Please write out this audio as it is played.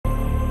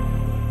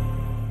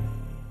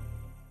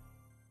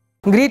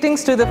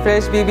Greetings to the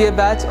fresh BBA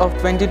batch of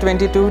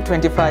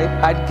 2022-25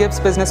 at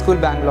GIBS Business School,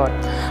 Bangalore.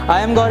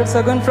 I am Gaurav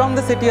Sagun from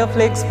the city of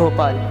Lakes,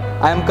 Bhopal.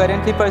 I am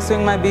currently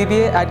pursuing my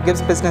BBA at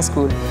GIBS Business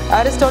School.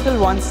 Aristotle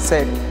once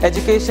said,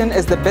 education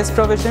is the best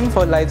provision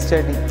for life's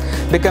journey.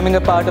 Becoming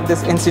a part of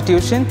this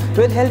institution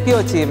will help you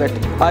achieve it.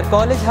 Our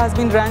college has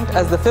been ranked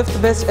as the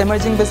 5th best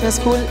emerging business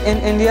school in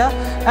India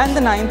and the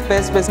 9th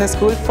best business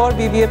school for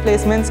BBA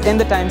placements in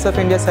the Times of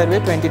India Survey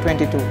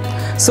 2022.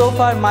 So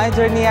far, my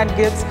journey at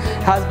GIBS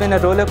has been a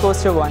roller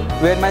coaster one,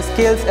 where my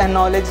skills and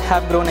knowledge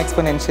have grown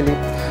exponentially.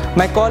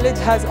 My college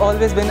has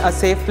always been a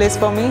safe place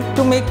for me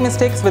to make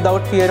mistakes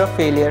without fear of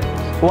failure.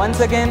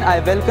 Once again, I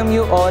welcome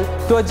you all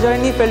to a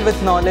journey filled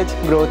with knowledge,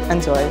 growth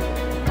and joy.